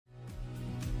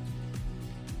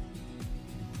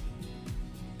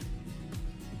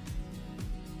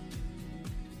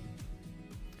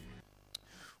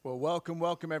Well,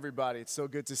 welcome everybody. It's so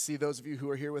good to see those of you who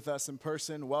are here with us in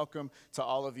person. Welcome to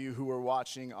all of you who are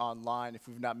watching online. If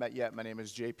we've not met yet, my name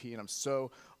is JP, and I'm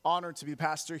so honored to be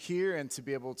pastor here and to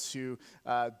be able to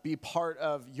be part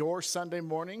of your Sunday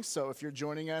morning. So if you're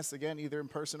joining us, again, either in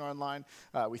person or online,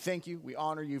 we thank you. We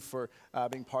honor you for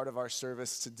being part of our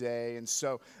service today. And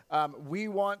so we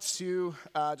want to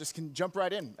jump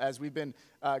right in as we've been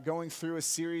going through a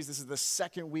series. This is the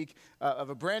second week of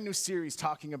a brand new series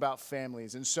talking about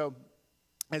families. And so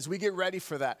as we get ready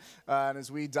for that, and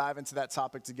as we dive into that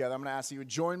topic together, I'm going to ask you to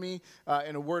join me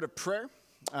in a word of prayer.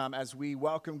 As we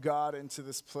welcome God into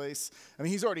this place. I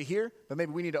mean, he's already here, but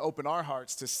maybe we need to open our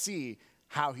hearts to see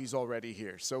how he's already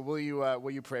here. So will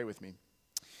you pray with me?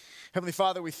 Heavenly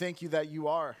Father, we thank you that you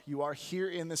are here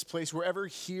in this place, wherever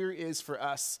here is for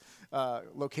us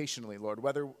locationally, Lord.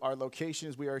 Whether our location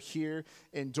is we are here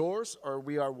indoors or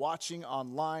we are watching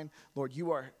online, Lord,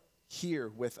 you are here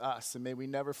with us. And may we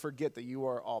never forget that you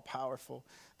are all powerful,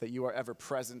 that you are ever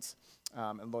present.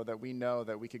 And Lord, that we know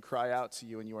that we could cry out to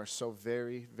you and you are so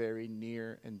very, very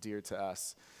near and dear to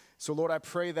us. So Lord, I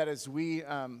pray that as we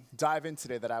dive in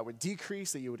today, that I would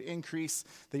decrease, that you would increase,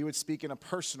 that you would speak in a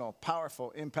personal,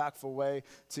 powerful, impactful way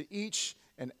to each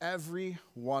and every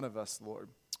one of us, Lord.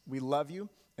 We love you,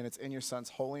 and it's in your Son's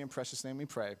holy and precious name we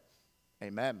pray.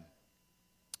 Amen.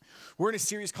 We're in a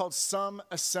series called Some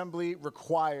Assembly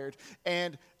Required,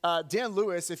 and Dan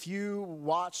Lewis, if you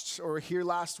watched or were here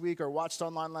last week or watched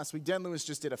online last week, Dan Lewis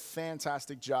just did a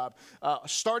fantastic job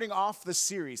starting off the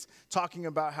series, talking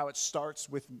about how it starts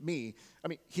with me. I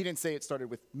mean, he didn't say it started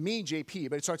with me, JP,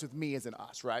 but it starts with me as in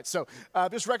us, right? So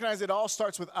just recognize it all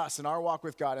starts with us and our walk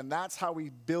with God, and that's how we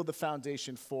build the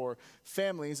foundation for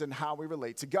families and how we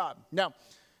relate to God. Now,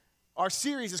 our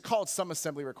series is called Some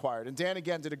Assembly Required, and Dan,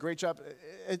 again, did a great job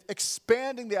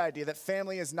expanding the idea that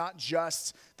family is not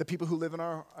just the people who live in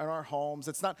our homes.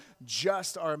 It's not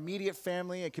just our immediate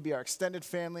family. It could be our extended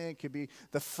family. It could be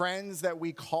the friends that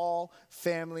we call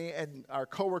family and our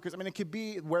coworkers. I mean, it could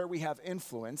be where we have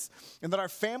influence, and that our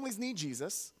families need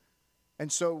Jesus,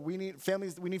 and so we need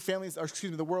families,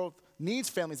 the world needs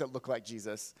families that look like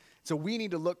Jesus, so we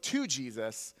need to look to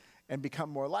Jesus and become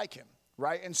more like him.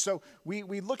 Right? And so we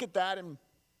look at that,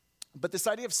 but this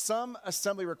idea of some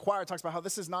assembly required talks about how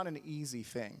this is not an easy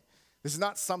thing. This is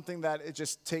not something that it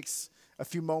just takes a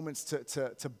few moments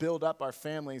to build up our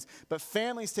families. But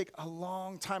families take a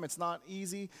long time. It's not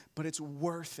easy, but it's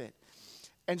worth it.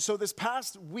 And so this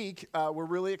past week, we're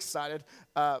really excited.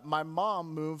 My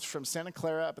mom moved from Santa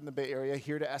Clara up in the Bay Area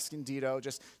here to Escondido,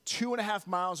 just 2.5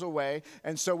 miles away.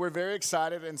 And so we're very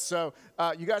excited. And so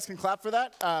you guys can clap for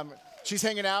that. She's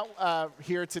hanging out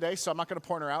here today, so I'm not going to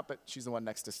point her out, but she's the one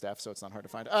next to Steph, so it's not hard to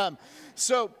find.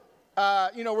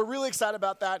 We're really excited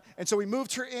about that. And so we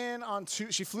moved her in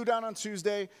she flew down on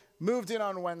Tuesday, moved in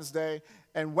on Wednesday,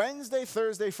 and Wednesday,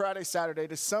 Thursday, Friday, Saturday,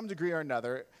 to some degree or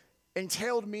another,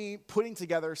 entailed me putting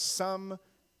together some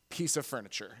piece of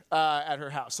furniture at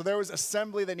her house. So there was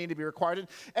assembly that needed to be required.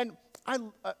 And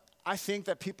I think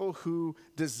that people who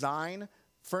design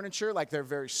furniture, like they're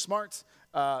very smart.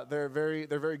 They're very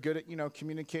good at,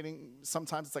 communicating.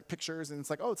 Sometimes it's like pictures and it's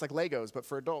like, oh, it's like Legos, but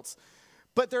for adults.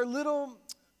 But they're little,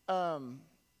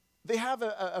 they have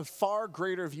a far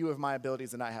greater view of my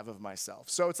abilities than I have of myself.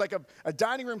 So it's like a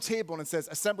dining room table and it says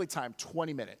assembly time,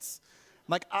 20 minutes.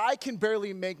 Like I can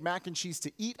barely make mac and cheese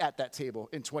to eat at that table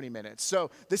in 20 minutes.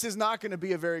 So this is not going to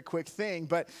be a very quick thing,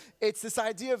 but it's this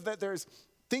idea of that there's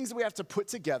things that we have to put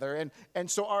together. And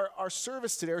so our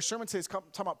service today, our sermon today is talking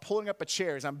about pulling up a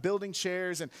chairs. I'm building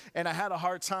chairs, and I had a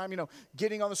hard time,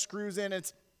 getting all the screws in.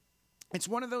 It's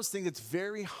one of those things that's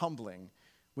very humbling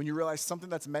when you realize something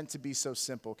that's meant to be so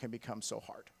simple can become so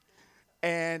hard.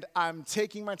 And I'm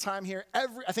taking my time here.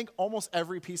 I think almost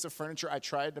every piece of furniture I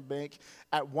tried to make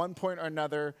at one point or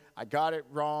another, I got it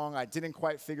wrong. I didn't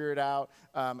quite figure it out.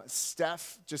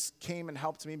 Steph just came and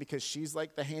helped me because she's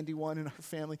like the handy one in our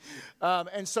family.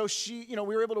 And so we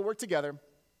were able to work together.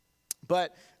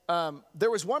 But there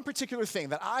was one particular thing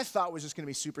that I thought was just going to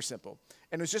be super simple.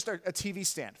 And it was just a TV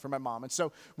stand for my mom. And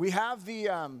so we have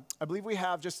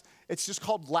it's just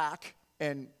called LAC.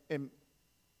 And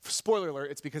spoiler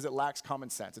alert, it's because it lacks common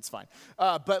sense. It's fine.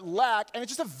 But LAC, and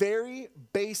it's just a very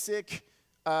basic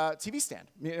TV stand.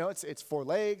 It's 4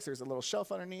 legs. There's a little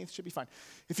shelf underneath. Should be fine.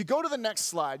 If you go to the next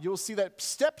slide, you'll see that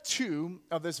step 2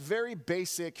 of this very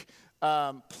basic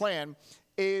plan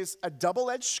is a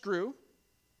double-edged screw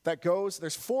that goes,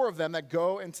 there's 4 of them that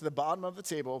go into the bottom of the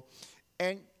table.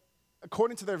 And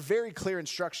according to their very clear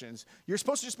instructions, you're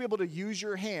supposed to just be able to use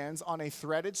your hands on a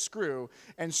threaded screw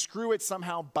and screw it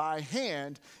somehow by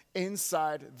hand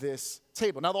inside this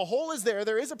table. Now, the hole is there.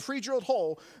 There is a pre-drilled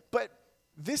hole, but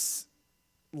this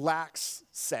lacks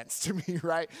sense to me,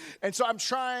 right? And so I'm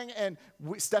trying, and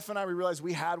Steph and I, we realized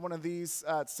we had one of these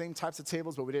same types of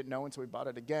tables, but we didn't know until we bought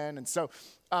it again. And so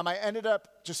I ended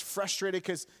up just frustrated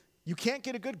because you can't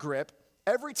get a good grip.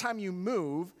 Every time you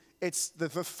move, it's the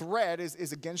thread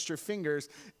is against your fingers,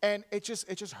 and it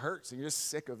just hurts, and you're just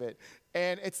sick of it.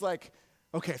 And it's like,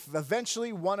 okay,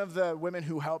 eventually one of the women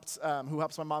who helps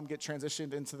my mom get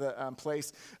transitioned into the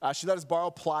place, she let us borrow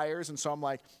pliers, and so I'm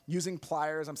like using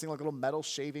pliers. I'm seeing like little metal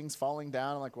shavings falling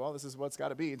down. I'm like, well, this is what it's got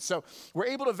to be. And so we're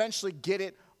able to eventually get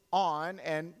it on,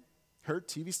 and her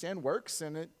TV stand works,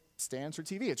 and it stands her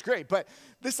TV. It's great. But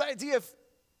this idea of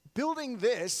building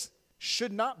this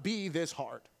should not be this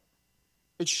hard.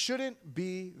 It shouldn't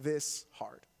be this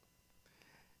hard.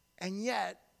 And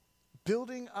yet,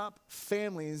 building up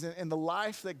families and the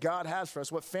life that God has for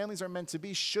us, what families are meant to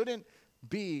be, shouldn't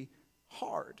be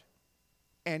hard.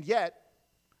 And yet,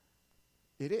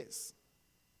 it is.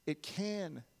 It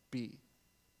can be.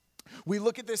 We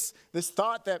look at this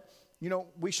thought that,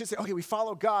 we should say, okay, we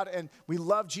follow God and we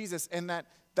love Jesus, and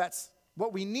that's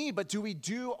what we need, but do we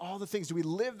do all the things? Do we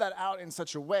live that out in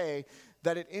such a way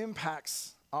that it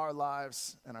impacts our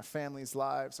lives and our families'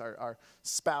 lives, our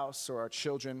spouse or our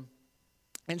children?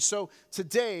 And so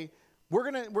today, we're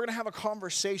gonna have a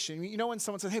conversation. You know when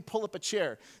someone says, hey, pull up a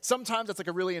chair. Sometimes it's like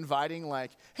a really inviting,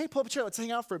 like, hey, pull up a chair, let's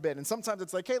hang out for a bit. And sometimes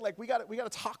it's like, hey, like we gotta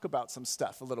talk about some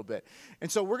stuff a little bit. And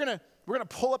so we're gonna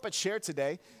pull up a chair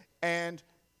today, and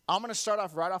I'm gonna start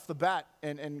off right off the bat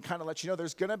and kind of let you know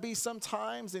there's gonna be some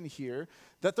times in here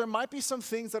that there might be some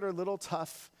things that are a little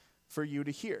tough for you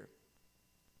to hear.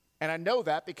 And I know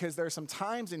that because there are some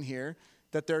times in here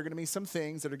that there are gonna be some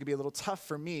things that are gonna be a little tough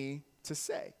for me to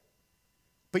say.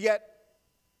 But yet,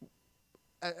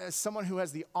 as someone who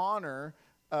has the honor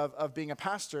of being a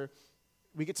pastor,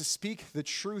 we get to speak the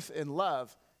truth in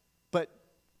love. But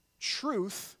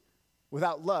truth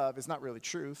without love is not really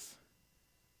truth.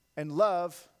 And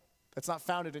love that's not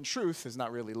founded in truth is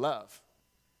not really love.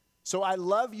 So I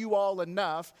love you all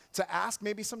enough to ask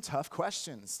maybe some tough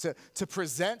questions, to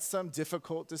present some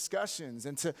difficult discussions,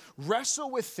 and to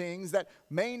wrestle with things that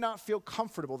may not feel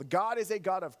comfortable. God is a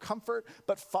God of comfort,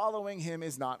 but following him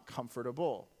is not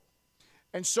comfortable.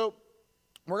 And so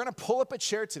we're going to pull up a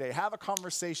chair today, have a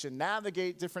conversation,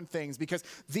 navigate different things, because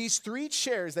these three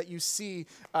chairs that you see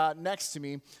next to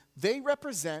me, they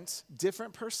represent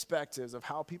different perspectives of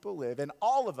how people live. And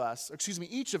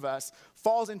each of us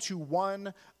falls into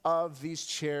one of these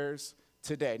chairs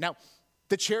today. Now,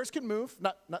 the chairs can move,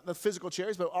 not the physical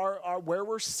chairs, but our where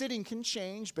we're sitting can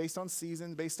change based on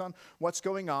season, based on what's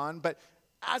going on. But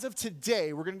as of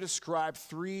today, we're going to describe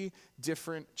three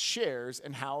different chairs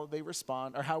and how they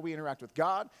respond, or how we interact with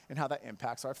God, and how that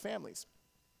impacts our families.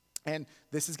 And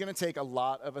this is going to take a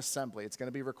lot of assembly. It's going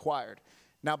to be required.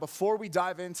 Now, before we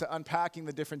dive into unpacking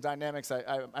the different dynamics,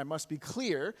 I must be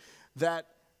clear that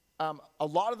a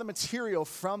lot of the material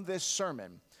from this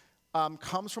sermon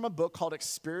comes from a book called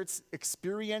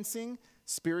Experiencing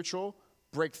Spiritual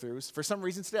Breakthroughs. For some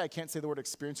reason today, I can't say the word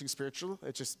experiencing spiritual.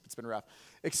 It's been rough.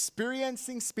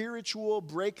 Experiencing Spiritual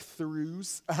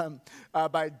Breakthroughs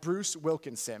by Bruce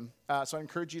Wilkinson. So I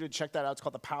encourage you to check that out. It's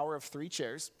called The Power of Three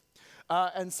Chairs.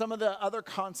 And some of the other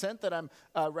content that I'm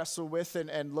wrestled with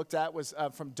and looked at was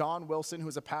from Don Wilson, who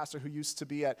is a pastor who used to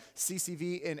be at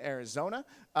CCV in Arizona.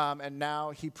 And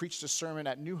now he preached a sermon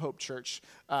at New Hope Church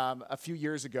a few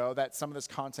years ago that some of this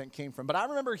content came from. But I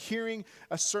remember hearing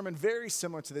a sermon very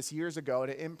similar to this years ago,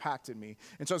 and it impacted me.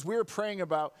 And so as we were praying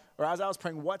about, or as I was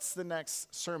praying, what's the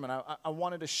next sermon? I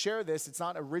wanted to share this. It's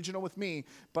not original with me,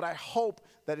 but I hope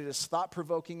that it is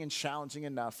thought-provoking and challenging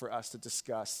enough for us to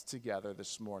discuss together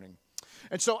this morning.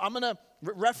 And so I'm going to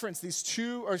reference these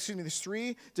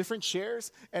three different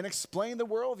chairs and explain the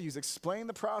worldviews, explain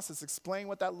the process, explain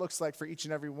what that looks like for each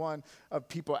and every one of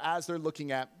people as they're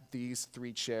looking at these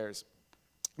three chairs.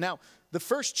 Now, the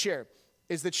first chair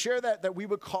is the chair that we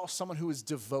would call someone who is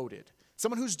devoted.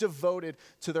 Someone who's devoted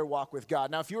to their walk with God.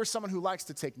 Now, if you're someone who likes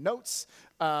to take notes,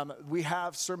 we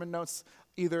have sermon notes,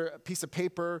 either a piece of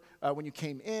paper when you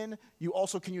came in. You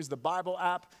also can use the Bible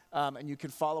app, and you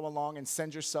can follow along and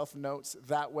send yourself notes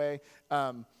that way.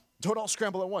 Don't all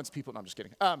scramble at once, people. No, I'm just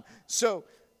kidding.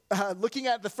 Looking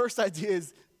at the first idea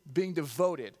is being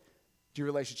devoted to your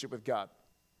relationship with God.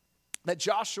 That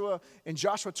Joshua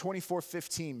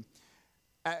 24:15,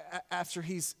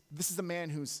 this is a man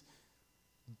who's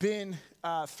been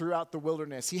throughout the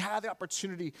wilderness. He had the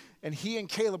opportunity, and he and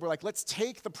Caleb were like, let's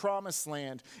take the promised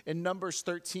land in Numbers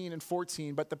 13 and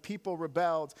 14, but the people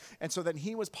rebelled. And so then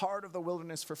he was part of the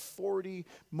wilderness for 40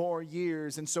 more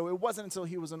years. And so it wasn't until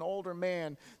he was an older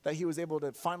man that he was able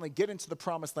to finally get into the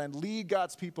promised land, lead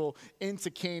God's people into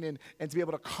Canaan, and to be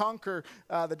able to conquer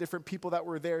the different people that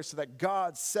were there so that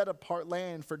God's set apart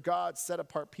land for God's set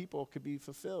apart people could be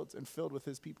fulfilled and filled with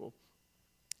his people.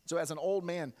 So as an old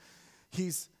man,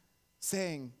 he's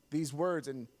saying these words,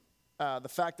 and the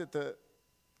fact that the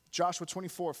Joshua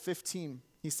 24:15,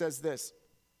 he says this.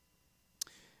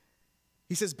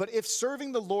 He says, but if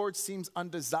serving the Lord seems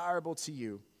undesirable to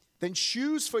you, then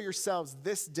choose for yourselves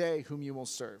this day whom you will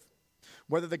serve,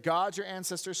 whether the gods your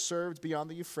ancestors served beyond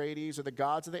the Euphrates or the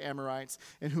gods of the Amorites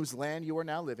in whose land you are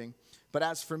now living. But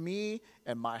as for me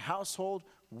and my household,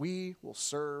 we will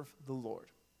serve the Lord.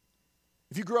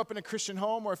 If you grew up in a Christian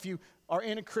home, or if you are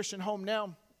in a Christian home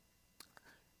now,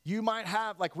 you might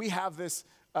have, like we have this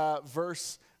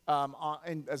verse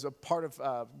as a part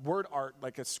of word art,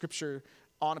 like a scripture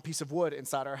on a piece of wood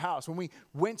inside our house. When we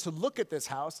went to look at this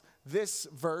house, this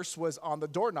verse was on the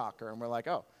door knocker, and we're like,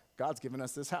 oh, God's given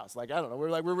us this house. Like, I don't know,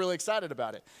 we're really excited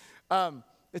about it.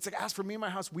 It's like, as for me and my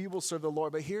house, we will serve the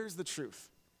Lord. But here's the truth,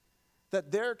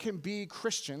 that there can be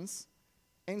Christians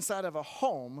inside of a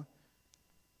home,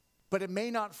 but it may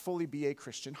not fully be a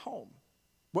Christian home.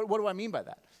 What do I mean by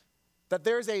that? That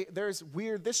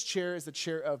this chair is the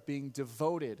chair of being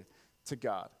devoted to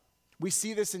God. We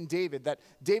see this in David, that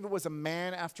David was a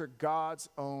man after God's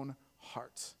own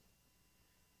heart.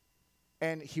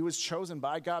 And he was chosen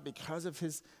by God because of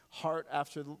his heart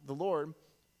after the Lord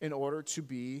in order to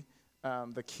be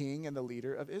the king and the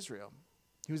leader of Israel.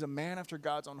 He was a man after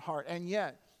God's own heart. And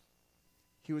yet,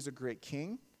 he was a great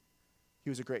king. He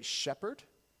was a great shepherd.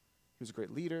 He was a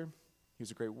great leader. He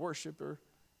was a great worshiper.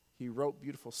 He wrote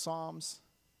beautiful psalms.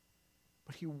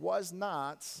 But he was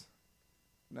not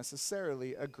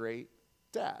necessarily a great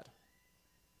dad.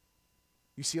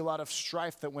 You see a lot of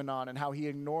strife that went on and how he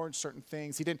ignored certain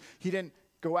things. He didn't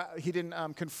go out. He didn't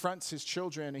confront his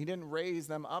children. He didn't raise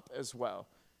them up as well.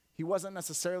 He wasn't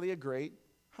necessarily a great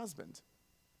husband.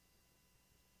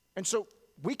 And so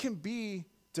we can be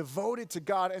devoted to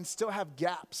God and still have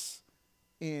gaps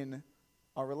in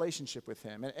our relationship with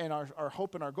him. And our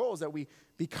hope and our goal is that we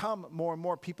become more and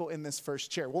more people in this first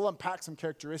chair. We'll unpack some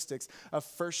characteristics of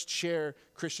first chair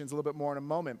Christians a little bit more in a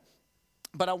moment.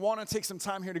 But I want to take some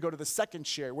time here to go to the second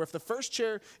chair, where if the first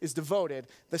chair is devoted,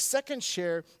 the second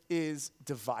chair is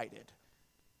divided.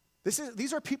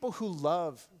 These are people who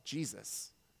love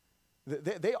Jesus.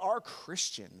 They are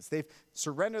Christians. They've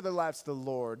surrendered their lives to the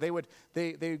Lord.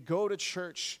 They go to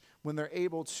church when they're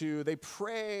able to. They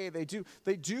pray. They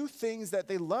do things that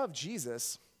they love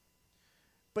Jesus,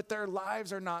 but their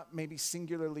lives are not maybe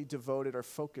singularly devoted or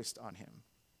focused on him.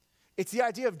 It's the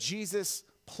idea of Jesus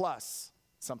plus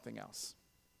something else.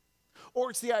 Or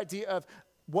it's the idea of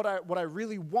what I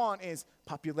really want is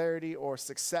popularity or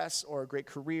success or a great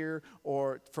career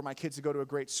or for my kids to go to a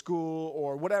great school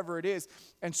or whatever it is.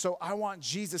 And so I want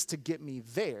Jesus to get me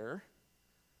there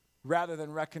rather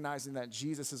than recognizing that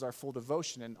Jesus is our full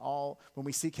devotion and when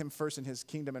we seek him first in his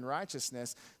kingdom and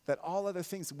righteousness, that all other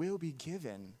things will be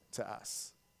given to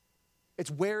us.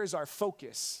 It's where is our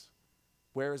focus?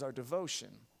 Where is our devotion?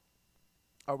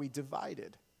 Are we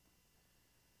divided?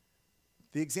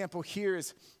 The example here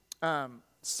is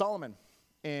Solomon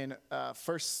in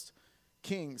 1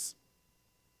 Kings,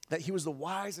 that he was the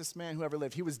wisest man who ever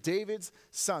lived. He was David's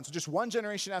son. So just one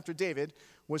generation after David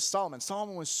was Solomon.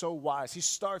 Solomon was so wise. He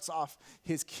starts off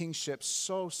his kingship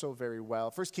so very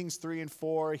well. 1 Kings 3 and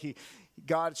 4,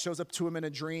 God shows up to him in a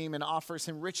dream and offers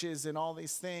him riches and all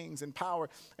these things and power.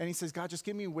 And he says, God, just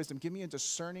give me wisdom. Give me a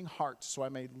discerning heart so I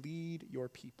may lead your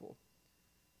people.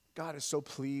 God is so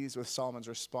pleased with Solomon's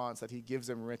response that he gives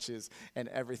him riches and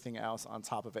everything else on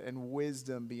top of it, and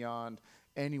wisdom beyond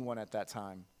anyone at that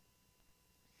time.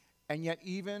 And yet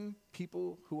even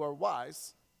people who are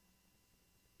wise,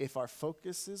 if our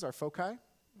focuses are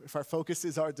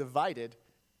divided,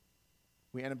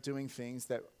 we end up doing things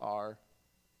that are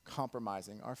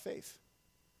compromising our faith.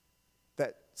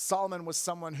 That Solomon was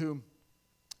someone who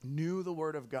knew the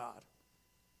word of God.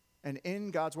 And in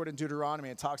God's word in Deuteronomy,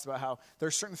 it talks about how there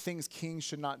are certain things kings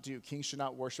should not do. Kings should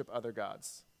not worship other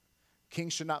gods.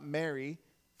 Kings should not marry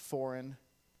foreign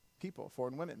people,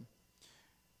 foreign women.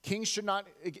 Kings should not,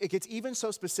 it gets even so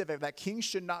specific that kings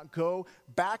should not go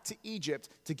back to Egypt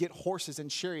to get horses and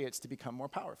chariots to become more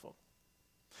powerful.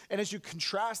 And as you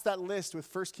contrast that list with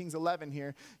 1 Kings 11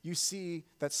 here, you see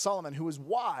that Solomon, who was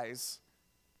wise,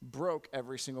 broke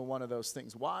every single one of those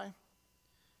things. Why?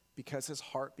 because his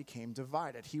heart became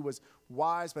divided. He was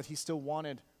wise, but he still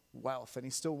wanted wealth, and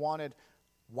he still wanted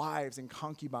wives and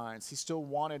concubines. He still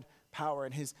wanted power,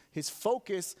 and his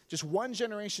focus, just one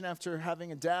generation after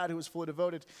having a dad who was fully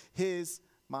devoted, his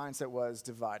mindset was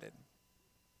divided.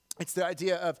 It's the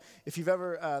idea of, if you've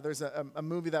ever, there's a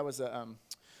movie that was a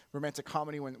romantic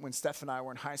comedy when Steph and I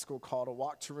were in high school called A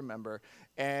Walk to Remember,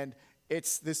 and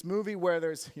it's this movie where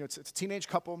there's, it's a teenage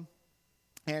couple,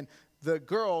 and the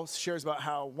girl shares about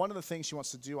how one of the things she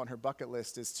wants to do on her bucket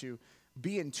list is to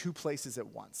be in two places at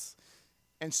once.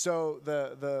 And so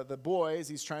the boy, as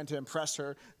he's trying to impress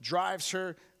her, drives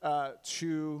her so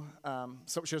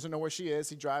she doesn't know where she is.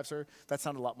 He drives her. That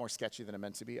sounded a lot more sketchy than it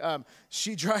meant to be.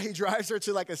 He drives her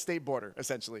to like a state border,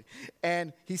 essentially.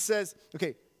 And he says,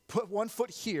 okay, put one foot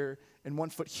here and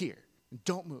one foot here. And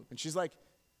don't move. And she's like,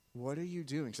 what are you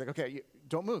doing? She's like, okay,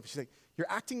 don't move. She's like, you're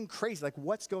acting crazy. Like,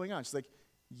 what's going on? She's like,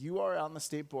 you are on the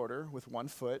state border with one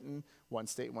foot in one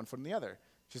state and one foot in the other.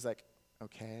 She's like,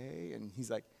 okay. And he's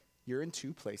like, you're in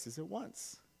two places at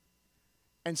once.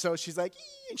 And so she's like,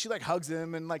 and she like hugs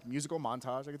him and like musical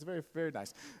montage. Like, it's very, very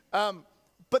nice.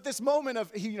 But this moment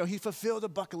of, he fulfilled a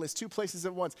bucket list, two places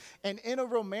at once. And in a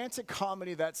romantic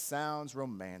comedy, that sounds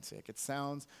romantic. It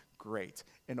sounds great.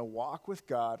 In a walk with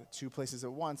God, two places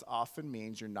at once often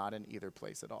means you're not in either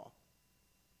place at all.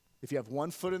 If you have one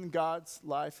foot in God's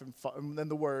life and then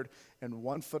the Word, and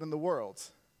one foot in the world,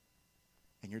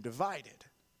 and you're divided,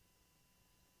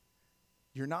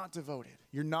 you're not devoted.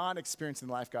 You're not experiencing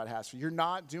the life God has for you. You're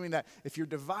not doing that. If you're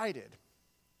divided,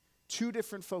 two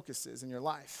different focuses in your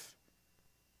life,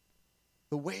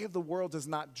 the way of the world does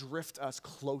not drift us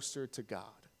closer to God.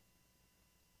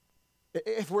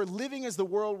 If we're living as the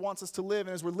world wants us to live,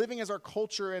 and as we're living as our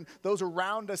culture and those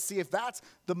around us see, if that's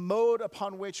the mode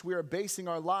upon which we are basing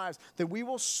our lives, then we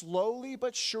will slowly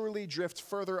but surely drift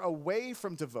further away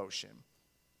from devotion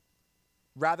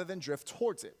rather than drift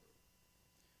towards it.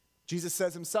 Jesus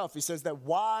says himself, he says that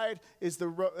wide is the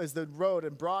road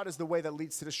and broad is the way that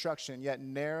leads to destruction, yet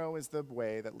narrow is the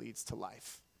way that leads to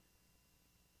life.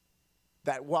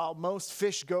 That while most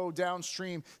fish go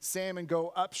downstream, salmon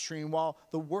go upstream, while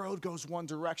the world goes one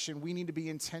direction, we need to be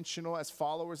intentional as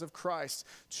followers of Christ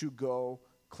to go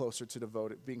closer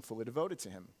to being fully devoted to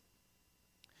him.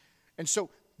 And so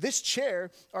this chair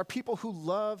are people who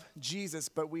love Jesus,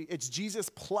 but it's Jesus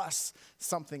plus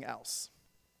something else.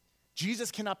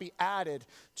 Jesus cannot be added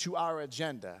to our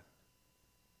agenda.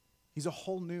 He's a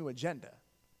whole new agenda,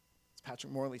 as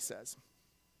Patrick Morley says.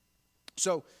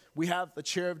 So we have the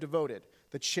chair of devoted,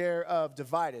 the chair of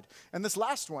divided. And this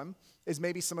last one is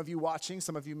maybe some of you watching,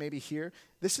 some of you maybe here.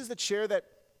 This is the chair that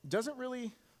doesn't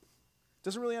really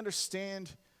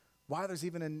understand why there's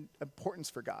even an importance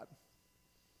for God.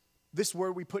 This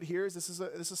word we put here is this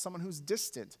is someone who's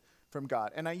distant from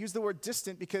God. And I use the word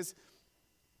distant because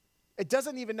it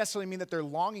doesn't even necessarily mean that they're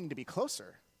longing to be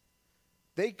closer.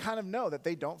 They kind of know that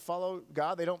they don't follow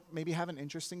God. They don't maybe have an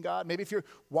interest in God. Maybe if you're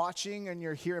watching and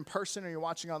you're here in person or you're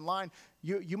watching online,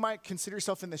 you might consider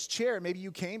yourself in this chair. Maybe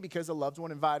you came because a loved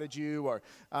one invited you or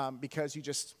because you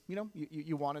just,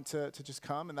 you wanted to just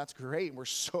come, and that's great. We're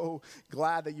so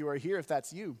glad that you are here if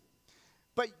that's you.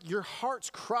 But your heart's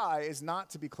cry is not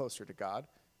to be closer to God.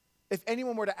 If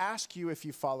anyone were to ask you if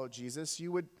you follow Jesus,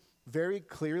 you would very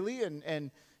clearly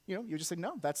and you just say,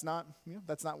 no, that's not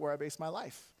where I base my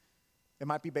life. It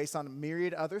might be based on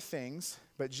myriad other things,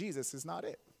 but Jesus is not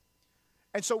it.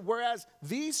 And so whereas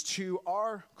these two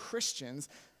are Christians,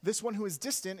 this one who is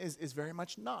distant is very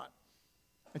much not.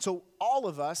 And so all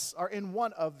of us are in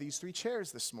one of these three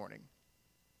chairs this morning.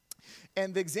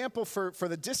 And the example for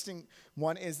the distant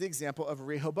one is the example of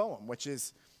Rehoboam, which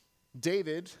is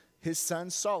David, his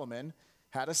son Solomon,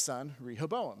 had a son,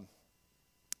 Rehoboam.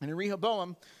 And in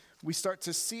Rehoboam, we start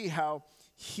to see how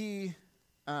he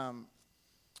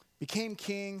became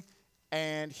king,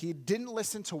 and he didn't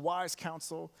listen to wise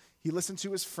counsel. He listened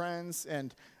to his friends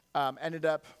and ended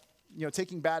up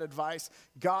taking bad advice.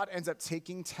 God ends up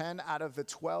taking 10 out of the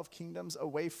 12 kingdoms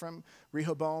away from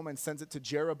Rehoboam and sends it to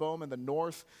Jeroboam in the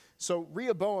north. So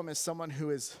Rehoboam is someone who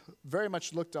is very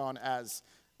much looked on as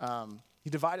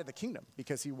he divided the kingdom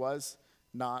because he was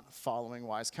not following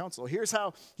wise counsel. Here's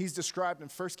how he's described in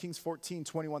 1 Kings 14,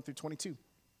 21 through 22.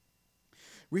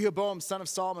 Rehoboam, son of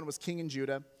Solomon, was king in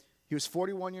Judah. He was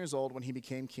 41 years old when he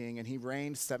became king, and he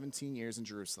reigned 17 years in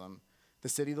Jerusalem, the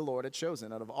city the Lord had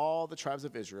chosen out of all the tribes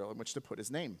of Israel in which to put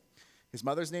his name. His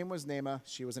mother's name was Naamah.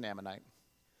 She was an Ammonite.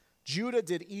 Judah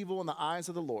did evil in the eyes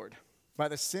of the Lord. By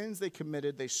the sins they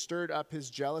committed, they stirred up his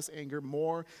jealous anger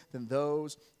more than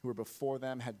those who were before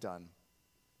them had done.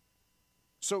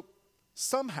 So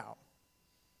somehow,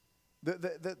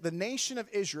 the nation of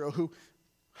Israel, who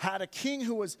had a king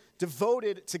who was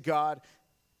devoted to God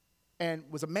and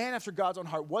was a man after God's own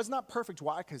heart, was not perfect.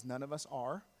 Why? Because none of us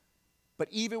are. But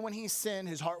even when he sinned,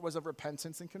 his heart was of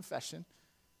repentance and confession.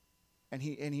 And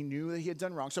he knew that he had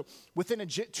done wrong. So within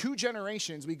 2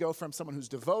 generations, we go from someone who's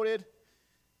devoted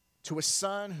to a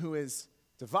son who is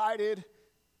divided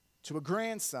to a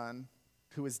grandson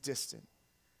who is distant,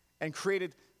 and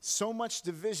created so much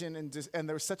division and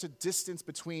there was such a distance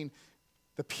between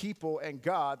the people and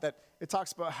God that it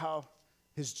talks about how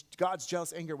God's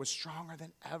jealous anger was stronger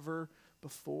than ever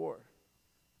before.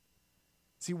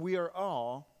 See, we are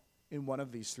all in one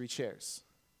of these 3 chairs.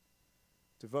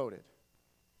 Devoted,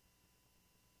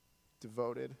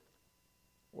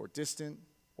 or distant,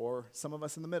 or some of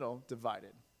us in the middle,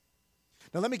 divided.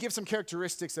 Now let me give some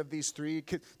characteristics of these 3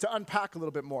 to unpack a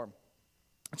little bit more.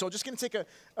 So I'm just going to take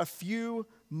a few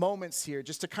moments here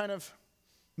just to kind of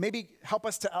maybe help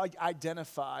us to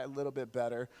identify a little bit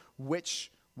better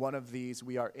which one of these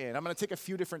we are in. I'm going to take a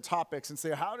few different topics and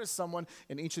say, how does someone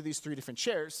in each of these 3 different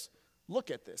chairs look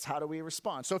at this? How do we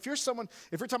respond? So if you're talking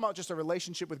about just a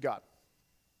relationship with God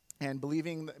and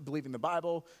believing the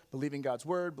Bible, believing God's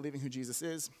word, believing who Jesus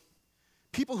is,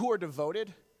 people who are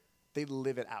devoted, they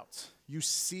live it out. You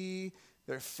see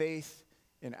their faith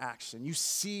in action. You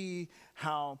see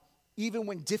how even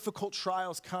when difficult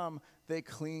trials come, they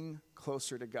cling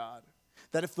closer to God.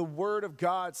 That if the word of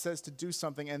God says to do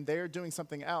something and they're doing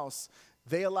something else,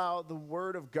 they allow the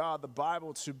word of God, the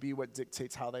Bible, to be what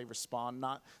dictates how they respond.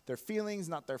 Not their feelings,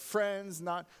 not their friends,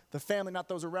 not the family, not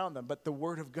those around them, but the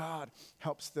word of God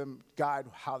helps them guide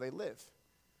how they live.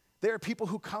 There are people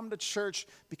who come to church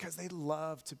because they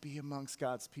love to be amongst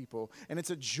God's people. And it's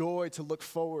a joy to look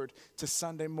forward to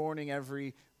Sunday morning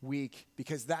every week,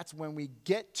 because that's when we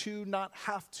get to not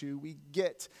have to, we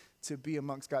get to be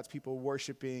amongst God's people,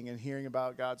 worshiping and hearing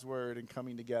about God's word and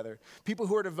coming together. People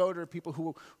who are devoted are people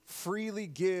who freely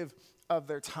give of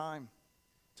their time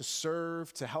to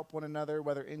serve, to help one another,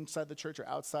 whether inside the church or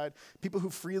outside. People who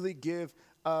freely give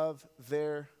of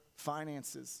their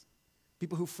finances.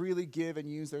 People who freely give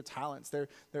and use their talents.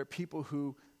 They're people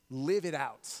who live it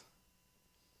out.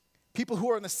 People who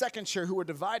are in the second chair, who are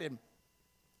divided,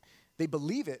 they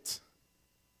believe it.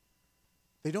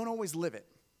 They don't always live it.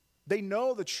 They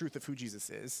know the truth of who Jesus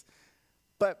is,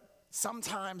 but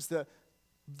sometimes the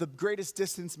greatest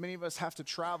distance many of us have to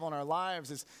travel in our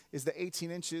lives is the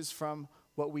 18 inches from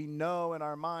what we know in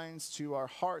our minds to our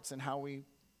hearts and how we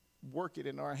work it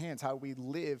in our hands, how we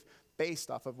live based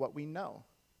off of what we know.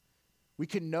 We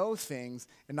can know things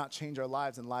and not change our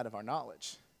lives in light of our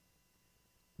knowledge.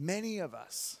 Many of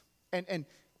us, and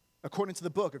according to the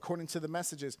book, according to the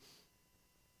messages,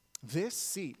 this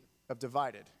seat of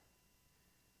divided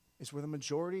is where the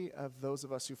majority of those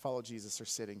of us who follow Jesus are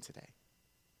sitting today.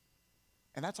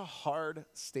 And that's a hard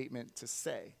statement to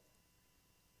say.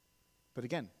 But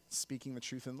again, speaking the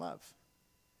truth in love.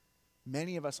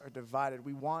 Many of us are divided.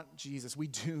 We want Jesus. We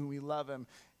do. We love him.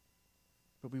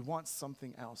 But we want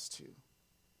something else too.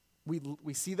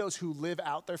 We see those who live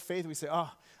out their faith. We say,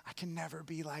 oh, I can never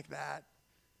be like that.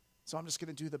 So I'm just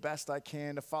going to do the best I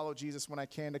can to follow Jesus when I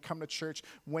can, to come to church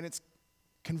when it's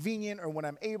convenient or when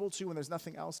I'm able to, when there's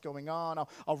nothing else going on.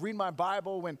 I'll read my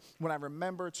Bible when I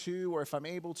remember to, or if I'm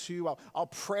able to. I'll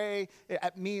pray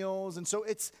at meals. And so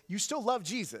you still love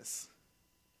Jesus,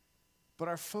 but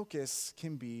our focus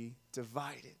can be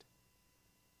divided.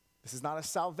 This is not a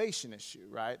salvation issue,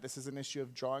 right? This is an issue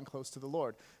of drawing close to the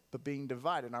Lord, but being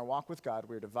divided. In our walk with God,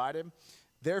 we're divided.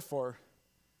 Therefore,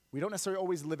 we don't necessarily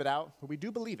always live it out, but we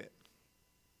do believe it.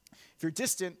 If you're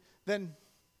distant, then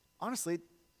honestly,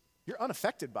 you're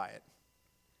unaffected by it.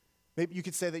 Maybe you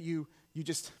could say that you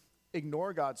just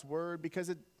ignore God's word because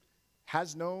it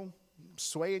has no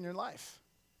sway in your life.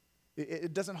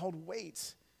 It doesn't hold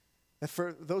weight. And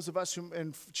for those of us who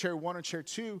in chair 1 or chair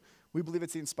 2, we believe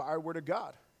it's the inspired word of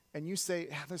God. And you say,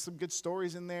 there's some good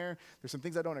stories in there. There's some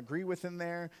things I don't agree with in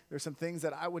there. There's some things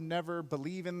that I would never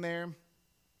believe in there.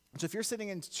 So if you're sitting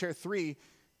in chair 3,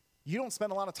 you don't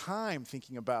spend a lot of time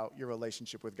thinking about your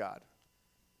relationship with God.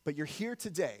 But you're here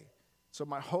today. So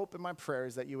my hope and my prayer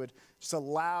is that you would just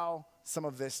allow some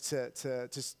of this to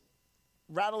just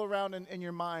rattle around in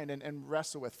your mind and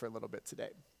wrestle with for a little bit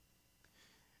today.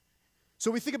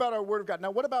 So we think about our word of God.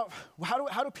 Now, what about,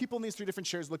 how do people in these 3 different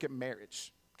chairs look at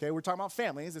marriage? Okay, we're talking about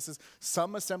families. This is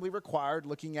Some Assembly Required,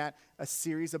 looking at a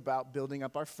series about building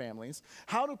up our families.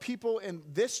 How do people in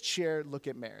this chair look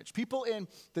at marriage? People in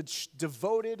the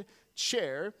devoted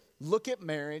chair look at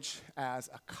marriage as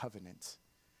a covenant.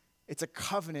 It's a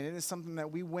covenant. It is something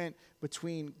that we went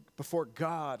before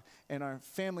God and our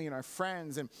family and our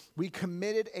friends, and we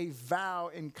committed a vow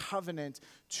in covenant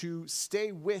to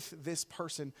stay with this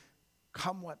person,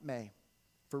 come what may,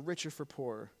 for rich or for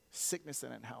poor, sickness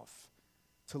and in health,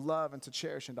 to love and to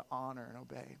cherish and to honor and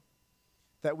obey.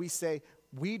 That we say,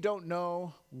 we don't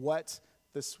know what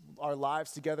our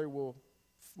lives together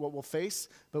what we'll face,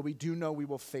 but we do know we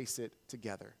will face it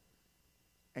together.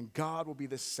 And God will be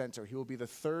the center. He will be the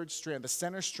third strand, the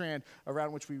center strand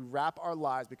around which we wrap our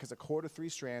lives, because a cord of 3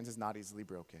 strands is not easily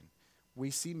broken.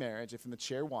 We see marriage, if in the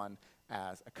chair 1,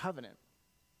 as a covenant.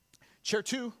 Chair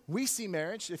 2, we see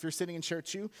marriage, if you're sitting in chair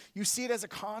 2, you see it as a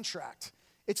contract.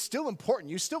 It's still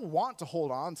important. You still want to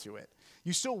hold on to it.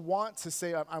 You still want to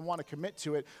say, I want to commit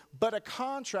to it. But a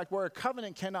contract where a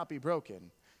covenant cannot be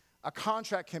broken, a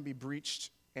contract can be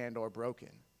breached and or broken.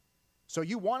 So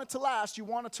you want it to last, you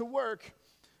want it to work,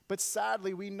 but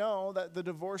sadly, we know that the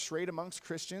divorce rate amongst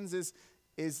Christians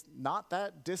is not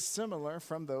that dissimilar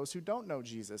from those who don't know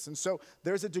Jesus. And so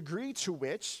there's a degree to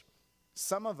which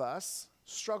some of us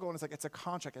struggle, and it's a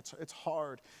contract. It's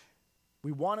hard.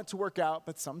 We want it to work out,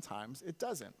 but sometimes it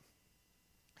doesn't.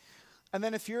 And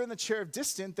then if you're in the chair of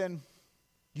distant, then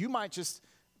you might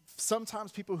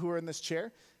sometimes people who are in this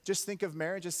chair just think of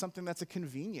marriage as something that's a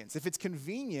convenience. If it's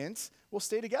convenient, we'll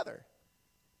stay together.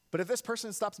 But if this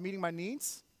person stops meeting my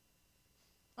needs,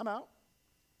 I'm out.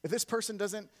 If this person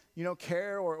doesn't,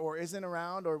 care or isn't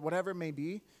around or whatever it may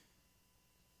be,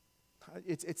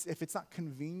 if it's not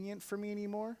convenient for me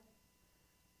anymore,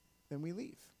 then we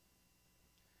leave.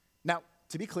 Now,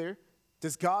 to be clear,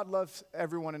 does God love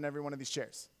everyone in every one of these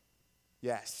chairs?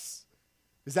 Yes.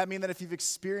 Does that mean that if you've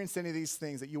experienced any of these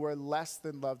things that you are less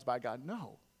than loved by God?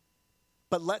 No.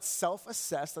 But let's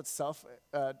self-assess, let's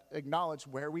acknowledge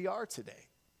where we are today.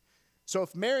 So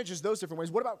if marriage is those different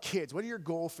ways, what about kids? What are your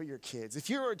goals for your kids? If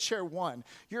you're in chair 1,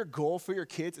 your goal for your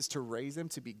kids is to raise them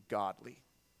to be godly.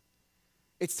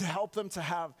 It's to help them to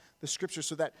have the scripture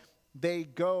so that they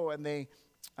go and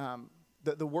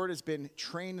the word has been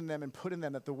trained in them and put in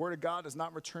them, that the word of God does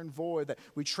not return void, that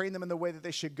we train them in the way that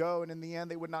they should go, and in the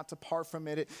end they would not depart from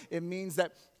it. It means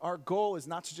that our goal is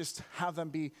not to just have them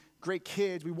be great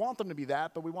kids. We want them to be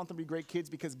that, but we want them to be great kids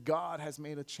because God has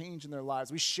made a change in their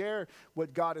lives. We share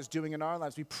what God is doing in our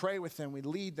lives. We pray with them. We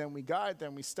lead them. We guide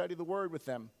them. We study the word with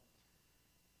them.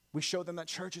 We show them that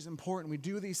church is important. We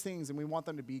do these things, and we want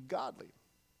them to be godly.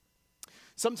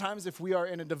 Sometimes if we are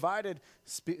in a divided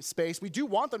space, we do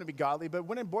want them to be godly, but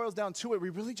when it boils down to it, we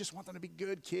really just want them to be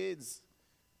good kids.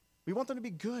 We want them to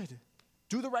be good,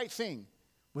 do the right thing,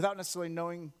 without necessarily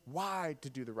knowing why to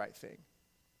do the right thing.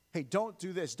 Hey, don't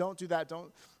do this, don't do that,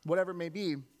 don't, whatever it may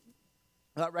be,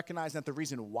 without recognizing that the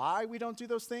reason why we don't do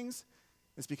those things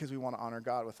is because we want to honor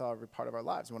God with every part of our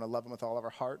lives. We want to love him with all of our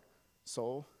heart,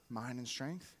 soul, mind, and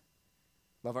strength.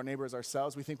 Love our neighbor as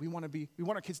ourselves. We think we want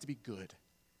our kids to be good.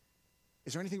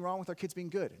 Is there anything wrong with our kids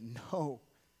being good? No.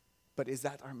 But is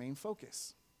that our main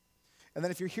focus? And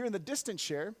then if you're here in the distant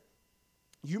chair,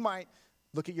 you might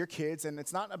look at your kids, and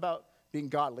it's not about being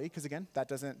godly, because again,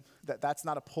 that's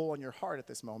not a pull on your heart at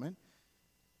this moment.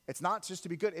 It's not just to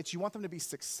be good, it's you want them to be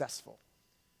successful.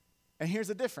 And here's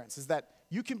the difference, is that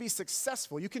you can be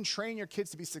successful, you can train your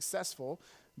kids to be successful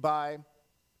by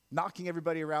knocking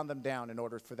everybody around them down in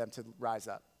order for them to rise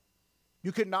up.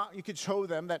 You could show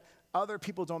them that other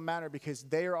people don't matter because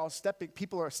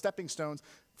people are stepping stones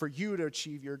for you to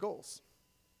achieve your goals.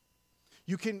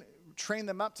 You can train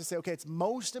them up to say, okay, it's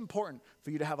most important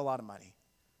for you to have a lot of money,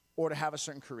 or to have a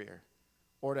certain career,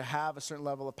 or to have a certain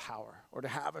level of power, or to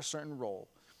have a certain role.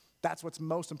 That's what's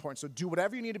most important. So do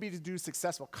whatever you need to be to do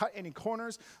successful. Cut any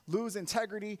corners, lose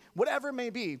integrity, whatever it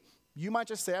may be. You might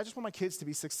just say, I just want my kids to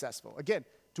be successful. Again,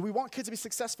 do we want kids to be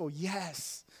successful?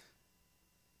 Yes.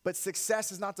 But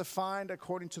success is not defined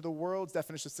according to the world's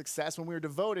definition of success. When we are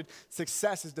devoted,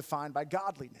 success is defined by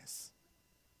godliness,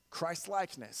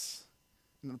 Christ-likeness,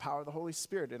 and the power of the Holy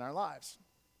Spirit in our lives.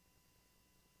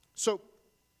 So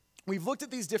we've looked at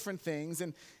these different things,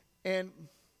 and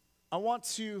I want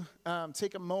to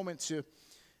take a moment to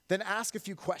then ask a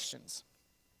few questions.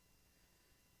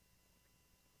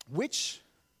 Which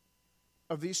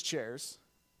of these chairs,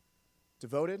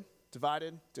 devoted,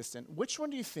 divided, distant, which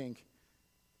one do you think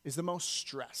is the most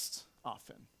stressed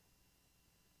often?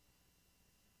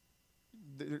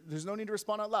 There's no need to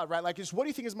respond out loud, right? Like, what do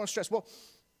you think is most stressed? Well,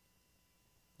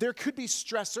 there could be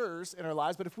stressors in our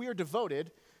lives, but if we are devoted,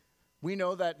 we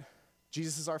know that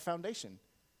Jesus is our foundation.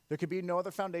 There could be no other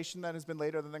foundation that has been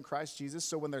laid other than Christ Jesus.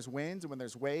 So when there's winds and when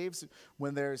there's waves,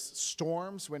 when there's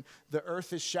storms, when the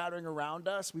earth is shattering around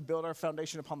us, we build our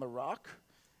foundation upon the rock.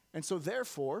 And so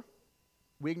therefore,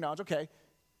 we acknowledge, okay,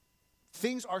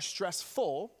 things are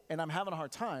stressful and I'm having a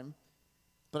hard time,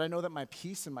 but I know that my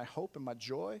peace and my hope and my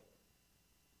joy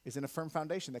is in a firm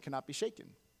foundation that cannot be shaken.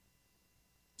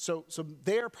 So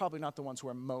they're probably not the ones who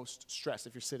are most stressed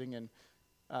if you're sitting in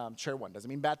chair 1. Doesn't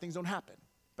mean bad things don't happen,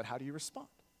 but how do you respond?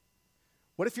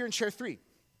 What if you're in chair 3?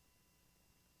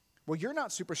 Well, you're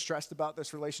not super stressed about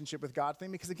this relationship with God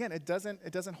thing because, again, it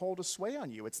doesn't hold a sway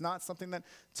on you. It's not something that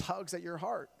tugs at your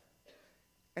heart.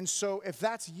 And so if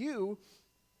that's you,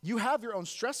 you have your own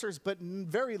stressors, but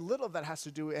very little of that has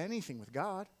to do with anything with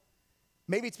God.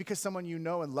 Maybe it's because someone you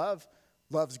know and love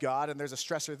loves God and there's a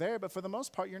stressor there, but for the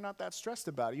most part, you're not that stressed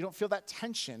about it. You don't feel that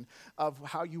tension of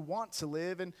how you want to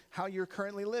live and how you're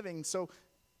currently living. So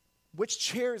which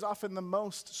chair is often the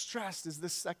most stressed is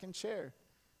this second chair,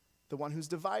 the one who's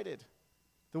divided,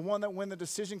 the one that when the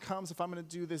decision comes, if I'm going to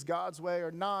do this God's way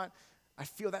or not, I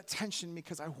feel that tension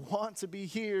because I want to be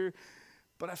here,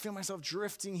 but I feel myself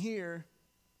drifting here,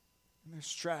 and there's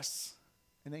stress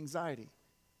and anxiety.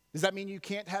 Does that mean you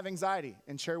can't have anxiety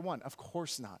in chair 1? Of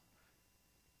course not.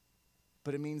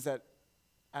 But it means that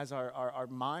as our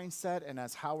mindset and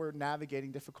as how we're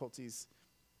navigating difficulties,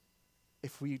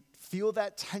 if we feel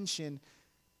that tension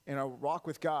in our walk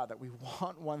with God, that we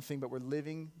want one thing, but we're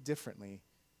living differently,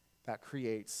 that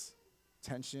creates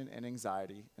tension and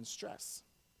anxiety and stress.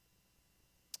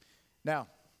 Now,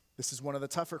 this is one of the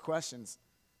tougher questions.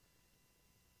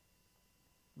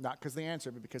 Not because of the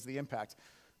answer, but because of the impact.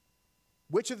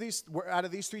 Which of these, out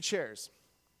of these 3 chairs,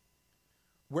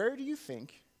 where do you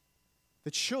think the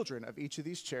children of each of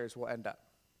these chairs will end up?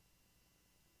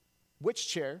 Which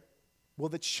chair will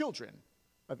the children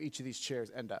of each of these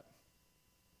chairs end up?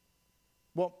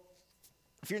 Well,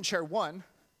 if you're in chair 1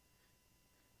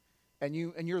 and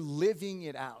you're living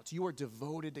it out, you are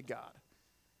devoted to God.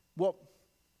 Well,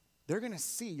 they're going to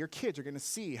see, your kids are going to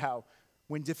see how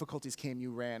when difficulties came,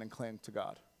 you ran and clung to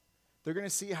God. They're going to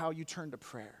see how you turned to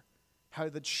prayer, how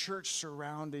the church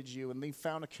surrounded you, and they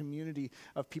found a community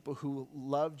of people who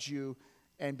loved you,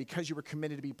 and because you were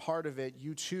committed to be part of it,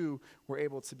 you too were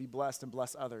able to be blessed and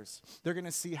bless others. They're going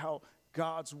to see how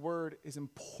God's word is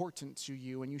important to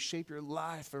you, and you shape your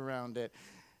life around it.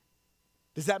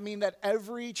 Does that mean that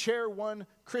every chair 1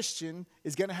 Christian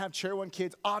is going to have chair 1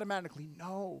 kids automatically?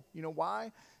 No. You know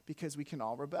why? Because we can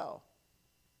all rebel.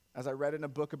 As I read in a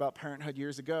book about parenthood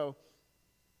years ago,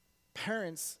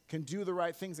 parents can do the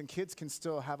right things and kids can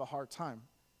still have a hard time.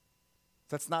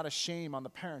 That's not a shame on the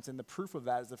parents, and the proof of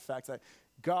that is the fact that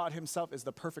God himself is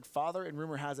the perfect father, and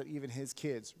rumor has it even his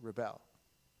kids rebel.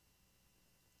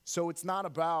 So it's not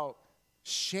about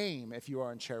shame if you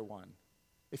are in chair 1,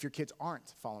 if your kids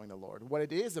aren't following the Lord. What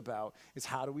it is about is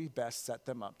how do we best set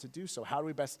them up to do so? How do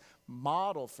we best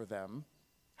model for them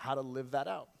how to live that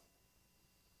out?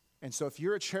 And so if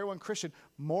you're a chair 1 Christian,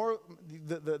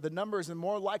 the numbers and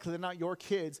more likely than not, your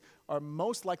kids are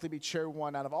most likely to be chair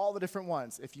 1 out of all the different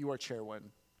ones if you are chair 1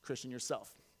 Christian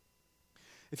yourself.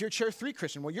 If you're a chair 3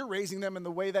 Christian, well, you're raising them in the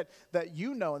way that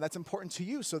you know and that's important to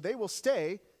you, so they will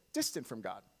stay distant from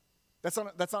God. That's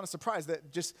not a surprise,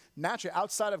 that just naturally,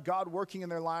 outside of God working in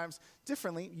their lives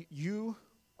differently, you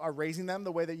are raising them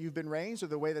the way that you've been raised or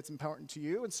the way that's important to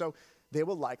you, and so they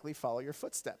will likely follow your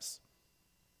footsteps.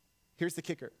 Here's the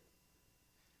kicker.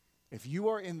 If you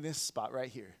are in this spot right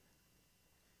here,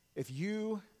 if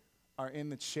you are in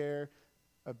the chair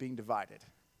of being divided,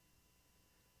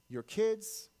 your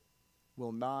kids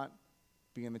will not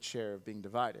be in the chair of being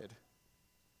divided.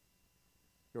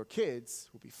 Your kids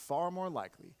will be far more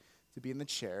likely to be in the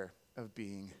chair of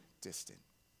being distant.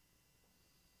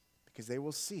 Because they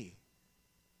will see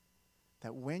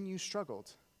that when you struggled,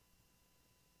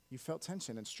 you felt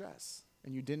tension and stress,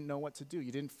 and you didn't know what to do.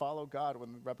 You didn't follow God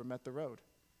when the rubber met the road.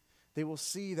 They will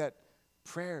see that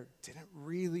prayer didn't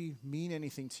really mean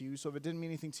anything to you, so if it didn't mean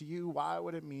anything to you, why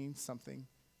would it mean something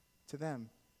to them?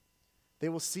 They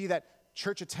will see that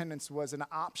church attendance was an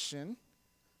option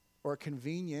or a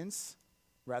convenience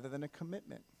rather than a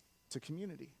commitment to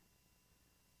community.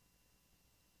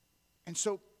 And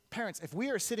so, parents, if we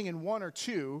are sitting in 1 or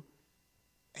 2,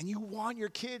 and you want your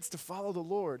kids to follow the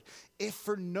Lord, if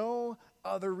for no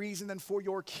other reason than for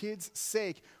your kids'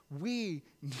 sake, we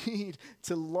need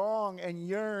to long and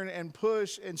yearn and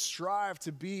push and strive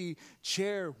to be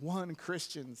chair 1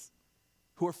 Christians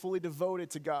who are fully devoted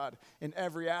to God in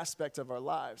every aspect of our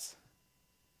lives.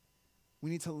 We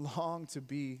need to long to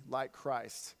be like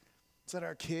Christ so that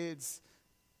our kids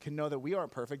can know that we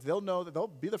aren't perfect. They'll know that they'll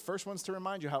be the first ones to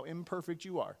remind you how imperfect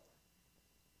you are.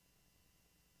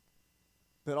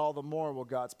 That all the more will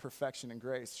God's perfection and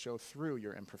grace show through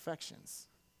your imperfections.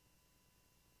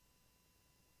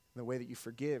 And the way that you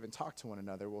forgive and talk to one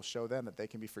another will show them that they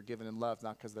can be forgiven and loved,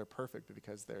 not because they're perfect, but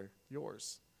because they're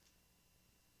yours.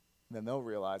 And then they'll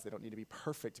realize they don't need to be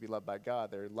perfect to be loved by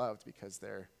God. They're loved because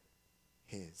they're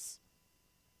his.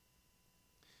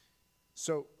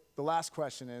 So the last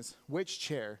question is, which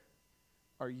chair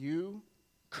are you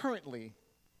currently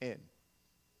in?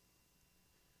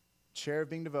 Chair of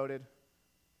being devoted,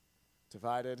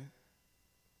 divided,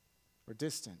 or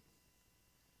distant?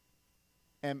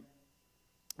 And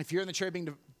if you're in the chair of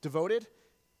being devoted,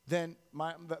 then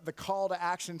the call to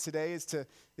action today is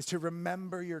to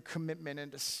remember your commitment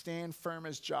and to stand firm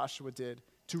as Joshua did,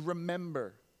 to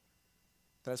remember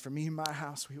that as for me and my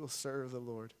house, we will serve the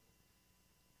Lord.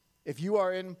 If you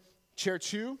are in chair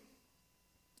 2,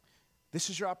 this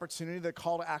is your opportunity. The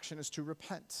call to action is to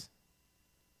repent.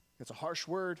 It's a harsh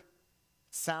word. It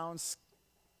sounds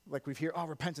like we've heard,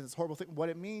 repentance, it's a horrible thing. What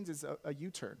it means is a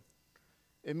U-turn.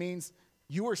 It means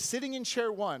you are sitting in chair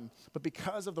 1, but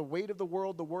because of the weight of the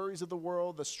world, the worries of the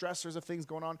world, the stressors of things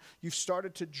going on, you've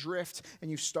started to drift and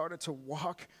you've started to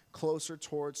walk closer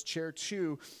towards chair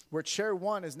 2, where chair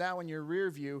 1 is now in your rear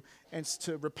view, and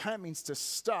to repent means to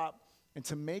stop and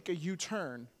to make a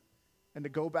U-turn and to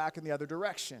go back in the other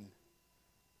direction.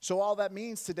 So all that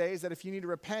means today is that if you need to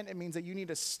repent, it means that you need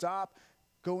to stop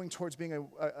going towards being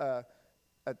a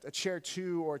chair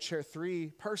 2 or a chair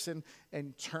 3 person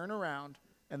and turn around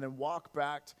and then walk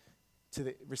back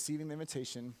to receiving the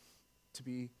invitation to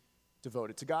be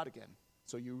devoted to God again.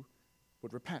 So you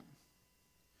would repent.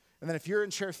 And then if you're in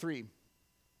chair 3,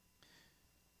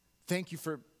 thank you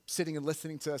for sitting and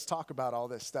listening to us talk about all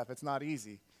this stuff. It's not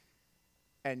easy.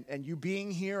 And you being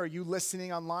here or you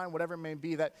listening online, whatever it may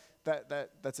be,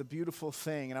 that's a beautiful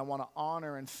thing. And I want to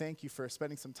honor and thank you for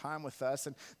spending some time with us.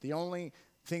 And the only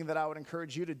thing that I would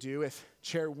encourage you to do, if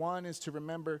chair 1 is to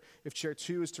remember, if chair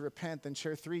 2 is to repent, then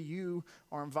chair 3, you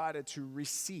are invited to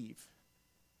receive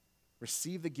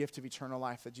the gift of eternal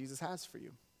life that Jesus has for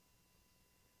you.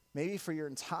 Maybe for your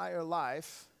entire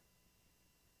life,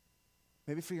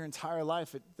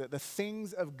 the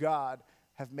things of God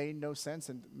have made no sense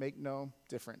and make no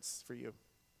difference for you.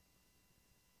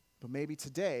 But maybe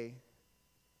today,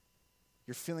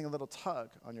 you're feeling a little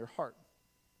tug on your heart.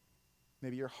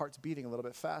 Maybe your heart's beating a little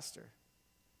bit faster.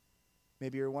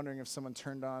 Maybe you're wondering if someone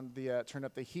turned up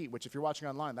the heat, which if you're watching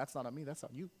online, that's not on me, that's on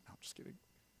you. No, I'm just kidding.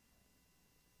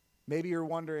 Maybe you're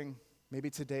wondering, maybe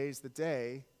today's the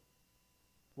day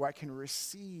where I can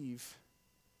receive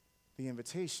the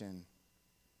invitation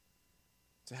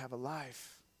to have a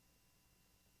life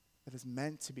that is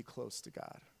meant to be close to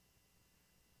God.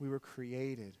 We were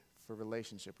created for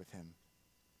relationship with him.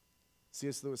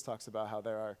 C.S. Lewis talks about how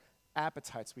there are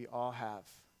appetites we all have.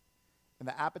 And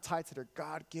the appetites that are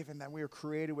God-given, that we are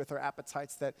created with, are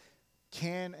appetites that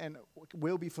can and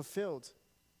will be fulfilled.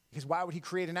 Because why would he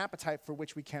create an appetite for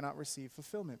which we cannot receive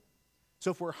fulfillment? So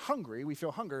if we're hungry, we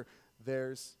feel hunger,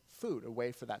 there's food, a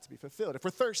way for that to be fulfilled. If we're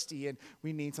thirsty and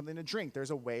we need something to drink, there's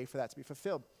a way for that to be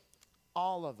fulfilled.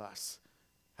 All of us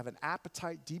have an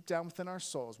appetite deep down within our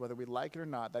souls, whether we like it or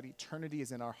not, that eternity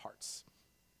is in our hearts.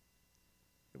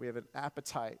 That we have an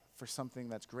appetite for something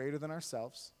that's greater than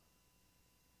ourselves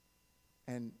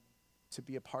and to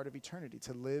be a part of eternity,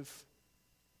 to live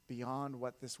beyond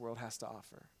what this world has to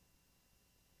offer.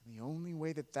 And the only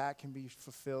way that can be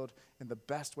fulfilled in the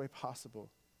best way possible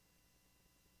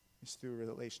is through a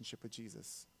relationship with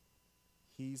Jesus.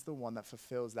 He's the one that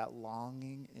fulfills that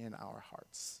longing in our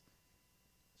hearts.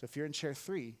 So if you're in chair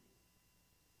 3,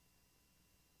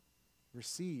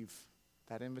 receive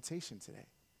that invitation today.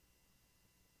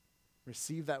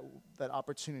 Receive that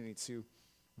opportunity to,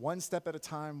 one step at a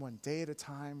time, one day at a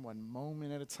time, one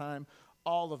moment at a time,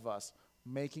 all of us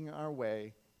making our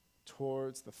way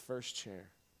towards the first chair.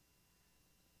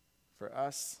 For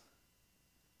us,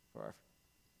 for our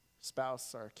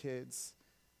spouse, our kids,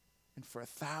 and for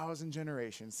 1,000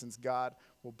 generations, since God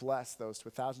will bless those to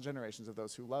 1,000 generations of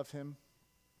those who love him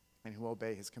and who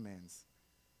obey his commands.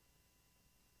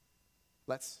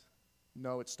 Let's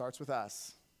know it starts with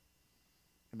us.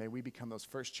 And may we become those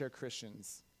first chair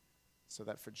Christians so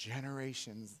that for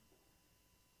generations,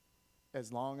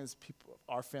 as long as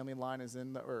our family line is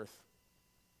in the earth,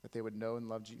 that they would know and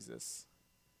love Jesus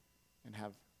and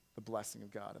have the blessing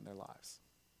of God in their lives.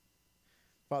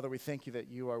 Father, we thank you that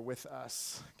you are with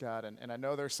us, God. And I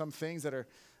know there are some things that are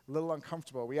a little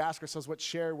uncomfortable. We ask ourselves what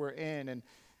chair we're in. And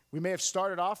we may have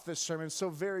started off this sermon so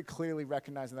very clearly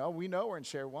recognizing that, we know we're in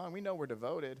chair 1. We know we're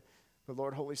devoted. But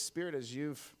Lord, Holy Spirit, as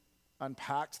you've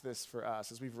unpacked this for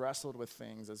us, as we've wrestled with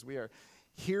things, as we are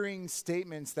hearing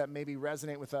statements that maybe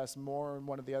resonate with us more in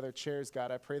one of the other chairs, God,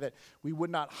 I pray that we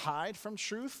would not hide from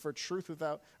truth, for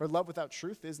love without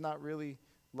truth is not really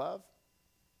love.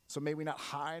 So may we not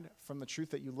hide from the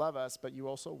truth that you love us, but you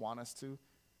also want us to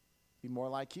be more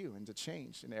like you and to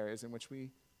change in areas in which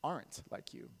we aren't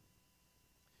like you.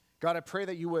 God, I pray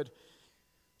that you would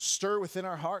stir within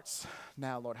our hearts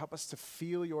now, Lord. Help us to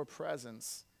feel your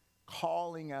presence,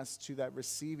 calling us to that,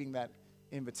 receiving that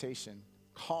invitation,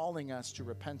 calling us to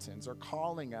repentance, or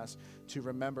calling us to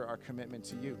remember our commitment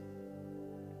to you,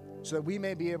 so that we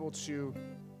may be able to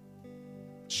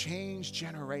change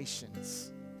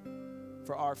generations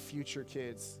for our future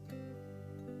kids,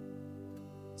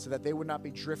 so that they would not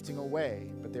be drifting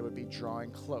away, but they would be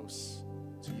drawing close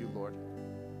to you, Lord.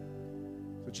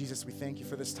 So Jesus, we thank you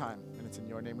for this time, and it's in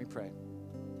your name we pray.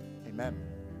 Amen.